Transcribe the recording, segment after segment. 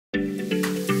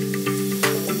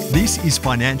This is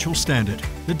Financial Standard,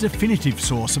 the definitive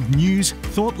source of news,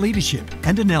 thought leadership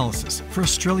and analysis for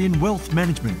Australian wealth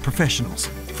management professionals.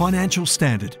 Financial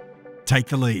Standard. Take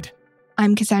the lead.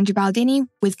 I'm Cassandra Baldini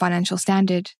with Financial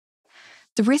Standard.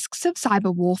 The risks of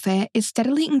cyber warfare is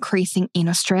steadily increasing in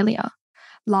Australia.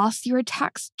 Last year,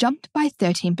 attacks jumped by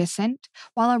 13%,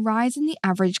 while a rise in the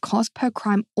average cost per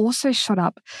crime also shot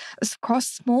up across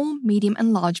small, medium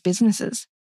and large businesses.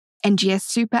 NGS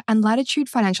Super and Latitude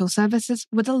Financial Services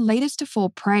were the latest to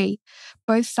fall prey,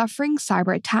 both suffering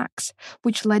cyber attacks,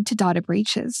 which led to data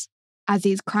breaches. As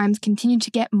these crimes continue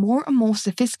to get more and more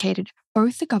sophisticated,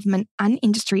 both the government and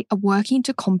industry are working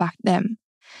to combat them.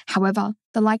 However,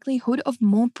 the likelihood of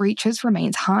more breaches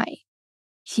remains high.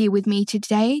 Here with me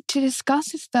today to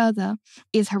discuss this further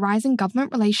is Horizon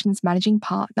Government Relations Managing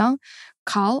Partner,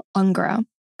 Carl Ungerer.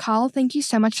 Carl, thank you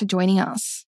so much for joining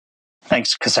us.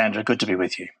 Thanks, Cassandra. Good to be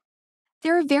with you.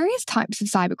 There are various types of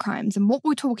cybercrimes, and what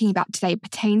we're talking about today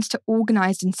pertains to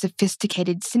organised and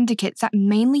sophisticated syndicates that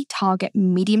mainly target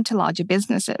medium to larger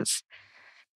businesses.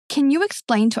 Can you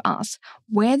explain to us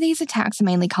where these attacks are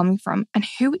mainly coming from and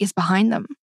who is behind them?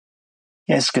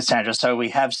 Yes, Cassandra. So we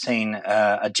have seen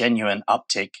a genuine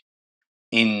uptick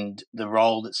in the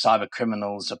role that cyber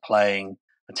criminals are playing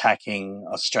attacking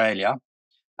Australia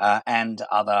and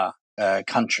other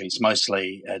countries,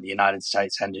 mostly the United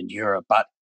States and in Europe. But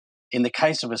in the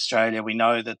case of Australia, we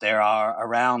know that there are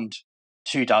around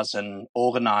 24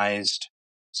 organised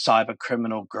cyber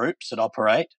criminal groups that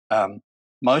operate.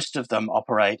 Most of them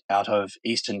operate out of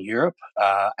Eastern Europe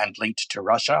and linked to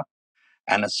Russia,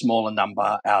 and a smaller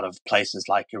number out of places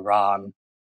like Iran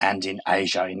and in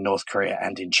Asia, in North Korea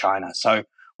and in China. So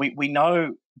we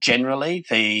know generally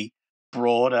the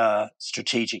broader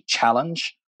strategic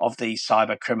challenge of these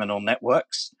cyber criminal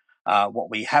networks. What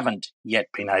we haven't yet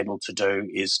been able to do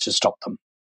is to stop them.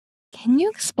 Can you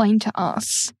explain to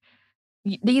us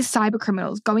these cyber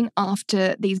criminals going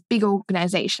after these big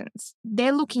organizations?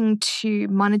 They're looking to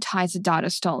monetize the data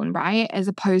stolen, right? As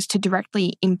opposed to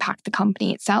directly impact the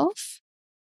company itself?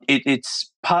 It's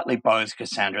partly both,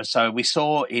 Cassandra. So we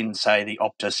saw in, say, the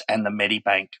Optus and the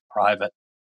Medibank private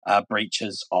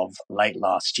breaches of late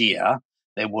last year,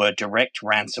 there were direct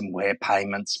ransomware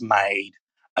payments made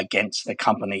against the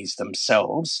companies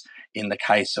themselves. In the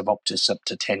case of Optus, up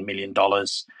to $10 million.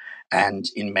 And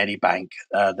in Medibank,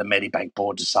 the Medibank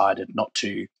board decided not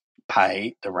to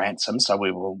pay the ransom. So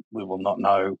we will not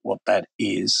know what that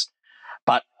is.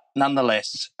 But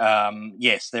nonetheless,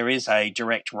 yes, there is a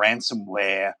direct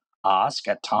ransomware ask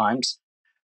at times.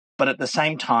 But at the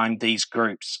same time, these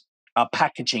groups are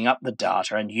packaging up the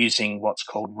data and using what's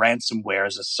called ransomware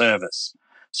as a service.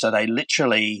 So they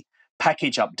literally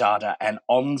package up data and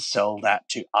on-sell that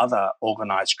to other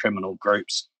organised criminal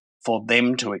groups for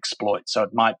them to exploit. So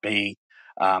it might be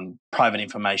private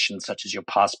information such as your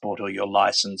passport or your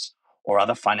license or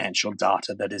other financial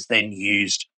data that is then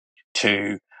used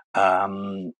to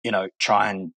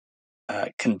try and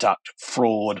conduct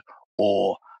fraud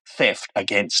or theft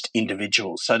against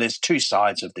individuals. So there's two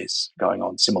sides of this going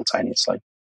on simultaneously.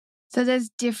 So there's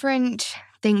different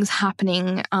things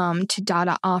happening to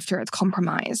data after it's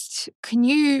compromised. Can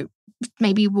you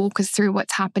maybe walk us through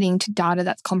what's happening to data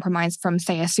that's compromised from,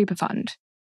 say, a super fund?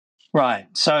 Right.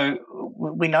 So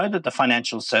we know that the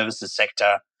financial services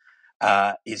sector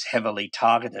is heavily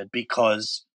targeted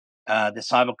because the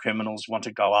cyber criminals want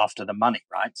to go after the money,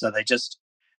 right? So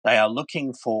they are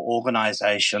looking for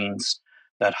organizations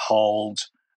that hold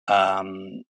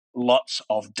lots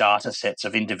of data sets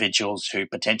of individuals who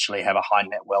potentially have a high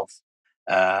net wealth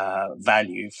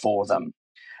value for them.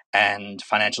 And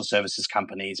financial services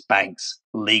companies, banks,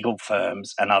 legal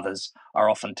firms, and others are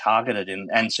often targeted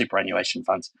and superannuation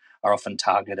funds are often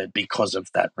targeted because of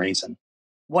that reason.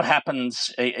 What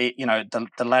happens, the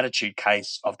Latitude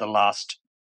case of the last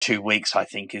 2 weeks, I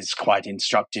think, is quite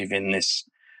instructive in this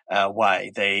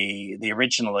way. The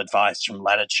original advice from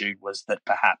Latitude was that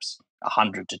perhaps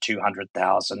 100 to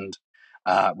 200,000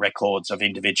 records of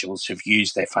individuals who've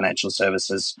used their financial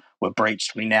services were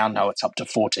breached. We now know it's up to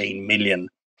 14 million.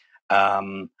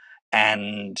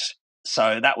 And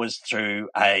so that was through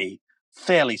a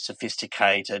fairly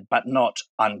sophisticated but not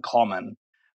uncommon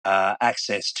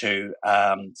access to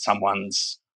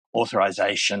someone's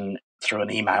authorization through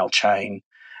an email chain.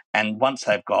 And once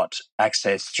they've got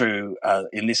access through,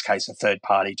 in this case, a third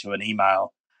party to an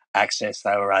email access,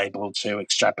 they were able to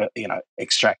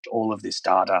extract all of this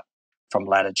data from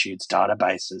Latitude's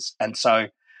databases. And so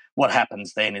what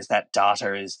happens then is that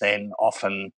data is then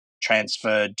often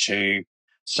transferred to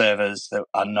servers that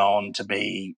are known to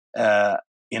be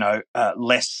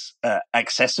less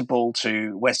accessible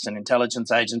to Western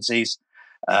intelligence agencies.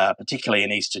 particularly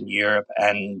in Eastern Europe,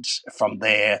 and from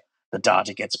there the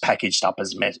data gets packaged up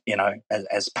as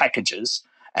packages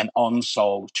and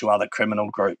on-sold to other criminal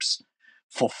groups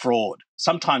for fraud.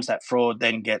 Sometimes that fraud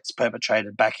then gets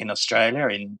perpetrated back in Australia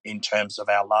in terms of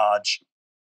our large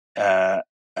uh,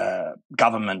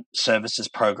 government services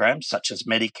programs such as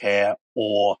Medicare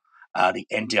or the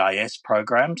NDIS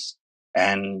programs,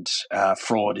 and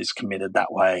fraud is committed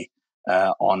that way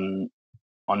on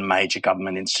major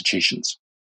government institutions.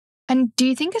 And do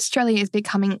you think Australia is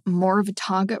becoming more of a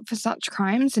target for such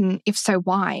crimes? And if so,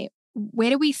 why?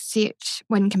 Where do we sit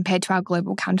when compared to our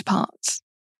global counterparts?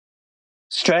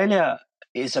 Australia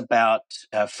is about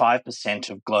 5%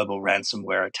 of global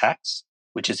ransomware attacks,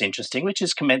 which is interesting, which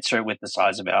is commensurate with the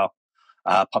size of our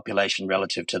population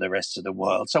relative to the rest of the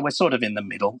world. So we're sort of in the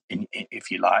middle,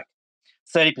 if you like.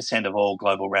 30% of all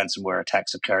global ransomware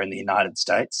attacks occur in the United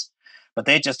States, but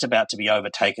they're just about to be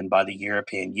overtaken by the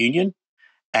European Union.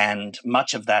 And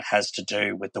much of that has to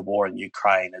do with the war in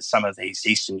Ukraine, as some of these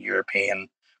Eastern European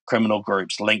criminal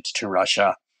groups linked to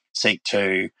Russia seek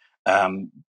to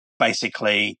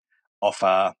basically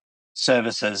offer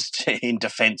services in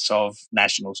defense of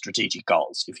national strategic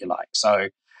goals, if you like. So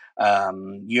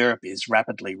Europe is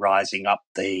rapidly rising up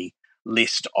the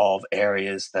list of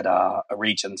areas that are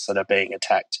regions that are being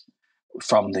attacked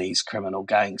from these criminal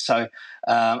gangs. So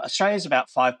Australia is about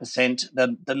 5%.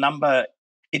 The number,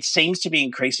 it seems to be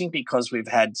increasing because we've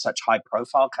had such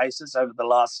high-profile cases over the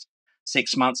last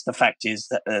 6 months. The fact is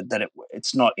that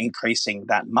it's not increasing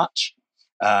that much.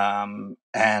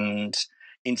 And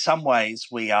in some ways,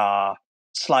 we are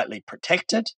slightly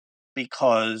protected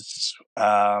because,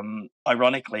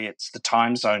 ironically, it's the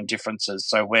time zone differences.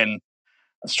 So when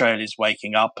Australia's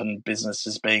waking up and business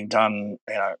is being done,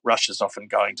 Russia's often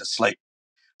going to sleep.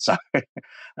 So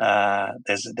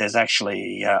there's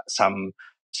actually some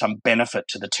benefit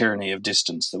to the tyranny of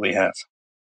distance that we have.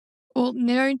 Well,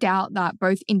 no doubt that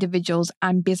both individuals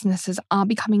and businesses are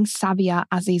becoming savvier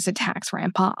as these attacks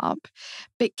ramp up.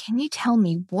 But can you tell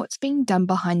me what's being done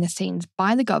behind the scenes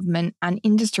by the government and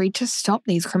industry to stop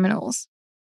these criminals?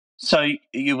 So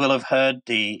you will have heard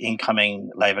the incoming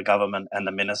Labor government and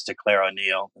the Minister, Claire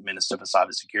O'Neill, the Minister for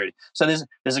Cybersecurity. So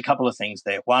there's a couple of things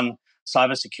there. One,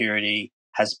 cybersecurity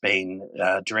has been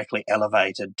directly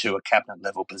elevated to a cabinet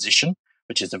level position,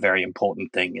 which is a very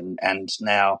important thing, and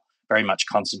now very much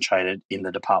concentrated in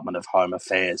the Department of Home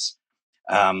Affairs.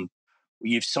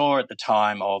 You saw at the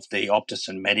time of the Optus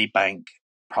and Medibank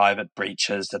private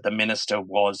breaches that the minister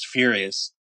was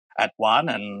furious at one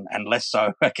and less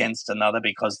so against another,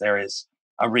 because there is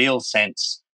a real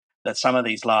sense that some of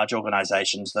these large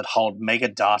organisations that hold mega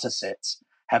data sets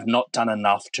have not done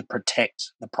enough to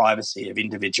protect the privacy of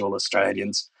individual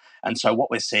Australians. And so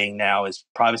what we're seeing now is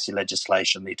privacy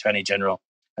legislation. The Attorney-General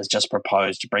has just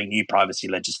proposed to bring new privacy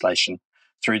legislation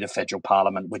through the federal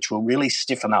parliament, which will really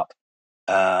stiffen up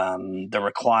the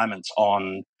requirements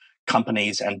on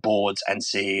companies and boards and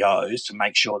CEOs to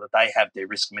make sure that they have their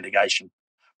risk mitigation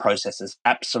processes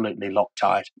absolutely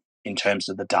loctite in terms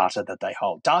of the data that they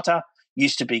hold. Data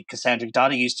used to be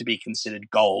considered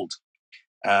gold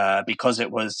because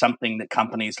it was something that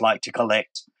companies like to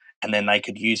collect and then they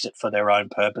could use it for their own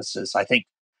purposes. I think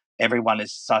everyone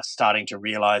is starting to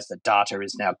realize that data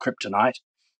is now kryptonite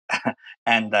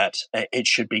and that it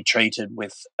should be treated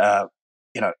with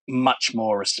much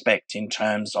more respect in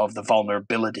terms of the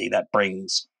vulnerability that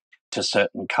brings to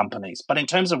certain companies. But in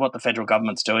terms of what the federal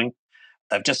government's doing,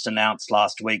 they've just announced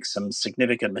last week some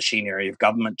significant machinery of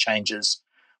government changes,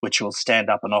 which will stand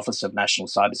up an Office of National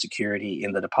Cybersecurity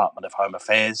in the Department of Home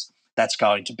Affairs. That's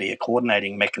going to be a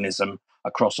coordinating mechanism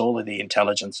across all of the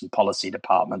intelligence and policy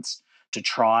departments to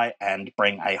try and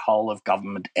bring a whole of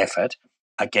government effort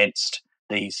against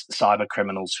these cyber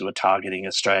criminals who are targeting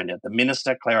Australia. The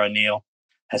Minister, Claire O'Neill,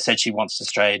 has said she wants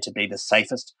Australia to be the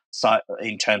safest,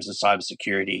 in terms of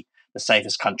cybersecurity, the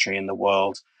safest country in the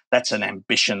world. That's an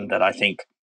ambition that I think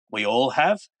we all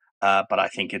have, but I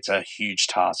think it's a huge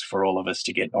task for all of us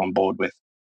to get on board with.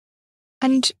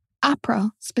 And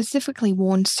APRA specifically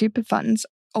warned super funds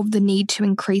of the need to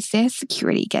increase their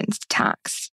security against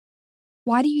attacks.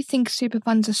 Why do you think super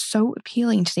funds are so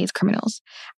appealing to these criminals?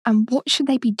 And what should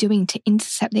they be doing to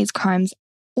intercept these crimes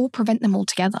or prevent them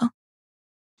altogether?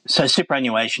 So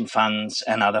superannuation funds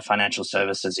and other financial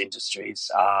services industries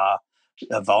are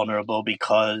vulnerable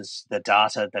because the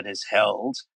data that is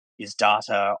held is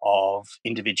data of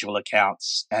individual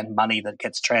accounts and money that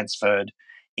gets transferred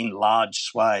in large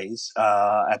sways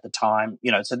at the time.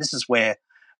 So this is where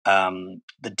the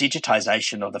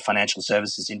digitization of the financial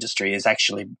services industry is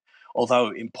actually,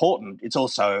 although important, it's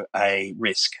also a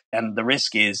risk. And the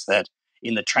risk is that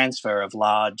in the transfer of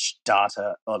large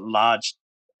data or large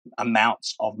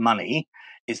amounts of money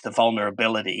is the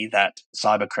vulnerability that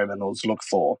cyber criminals look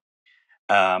for.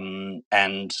 And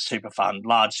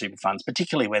large super funds,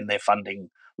 particularly when they're funding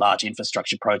large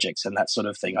infrastructure projects and that sort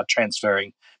of thing, are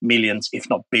transferring millions, if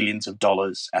not billions of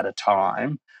dollars at a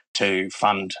time to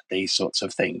fund these sorts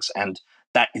of things. And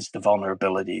that is the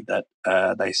vulnerability that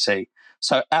they see.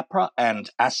 So APRA and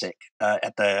ASIC,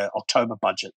 at the October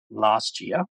budget last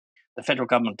year, the federal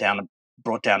government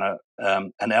brought down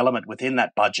an element within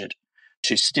that budget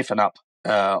to stiffen up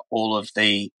all of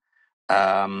the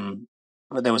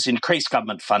there was increased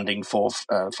government funding for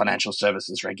financial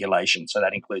services regulation. So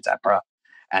that includes APRA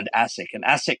and ASIC. And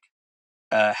ASIC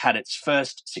had its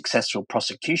first successful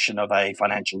prosecution of a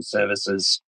financial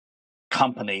services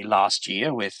company last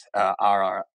year with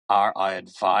RI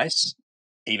advice,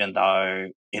 even though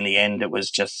in the end it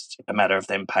was just a matter of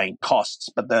them paying costs.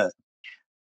 But the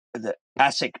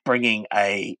ASIC bringing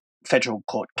a federal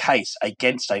court case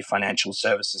against a financial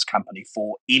services company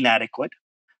for inadequate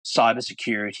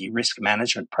cybersecurity risk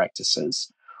management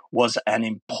practices was an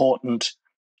important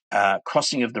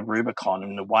crossing of the Rubicon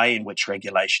in the way in which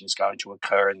regulation is going to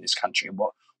occur in this country. And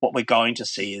what we're going to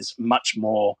see is much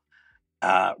more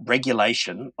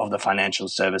regulation of the financial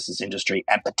services industry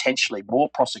and potentially more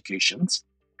prosecutions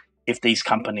if these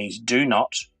companies do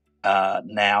not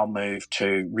now move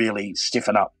to really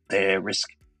stiffen up their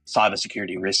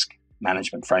cybersecurity risk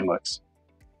management frameworks.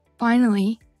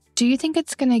 Finally, do you think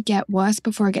it's going to get worse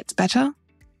before it gets better?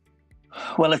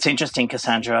 Well, it's interesting,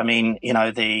 Cassandra. I mean,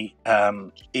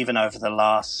 even over the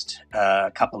last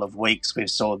couple of weeks,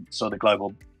 we've saw the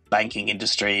global banking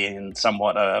industry in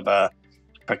somewhat of a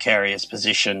precarious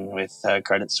position with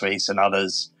Credit Suisse and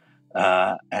others,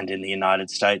 and in the United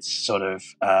States sort of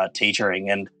teetering.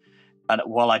 And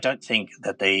while I don't think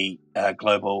that the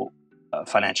global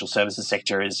financial services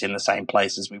sector is in the same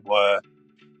place as we were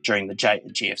during the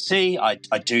GFC, I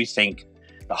do think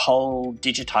the whole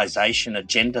digitization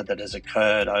agenda that has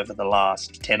occurred over the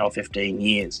last 10 or 15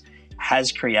 years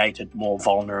has created more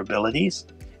vulnerabilities.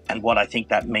 And what I think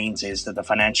that means is that the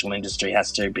financial industry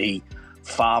has to be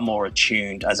far more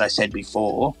attuned, as I said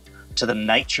before, to the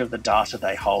nature of the data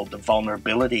they hold, the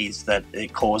vulnerabilities that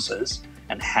it causes,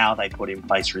 and how they put in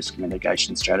place risk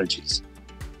mitigation strategies.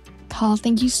 Carl,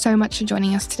 thank you so much for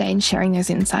joining us today and sharing those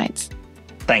insights.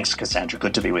 Thanks, Cassandra.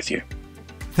 Good to be with you.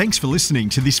 Thanks for listening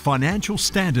to this Financial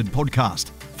Standard podcast.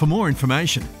 For more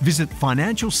information, visit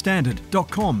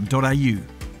financialstandard.com.au.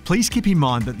 Please keep in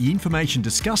mind that the information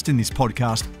discussed in this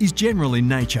podcast is general in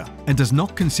nature and does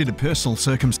not consider personal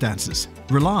circumstances.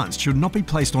 Reliance should not be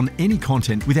placed on any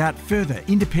content without further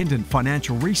independent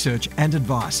financial research and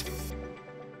advice.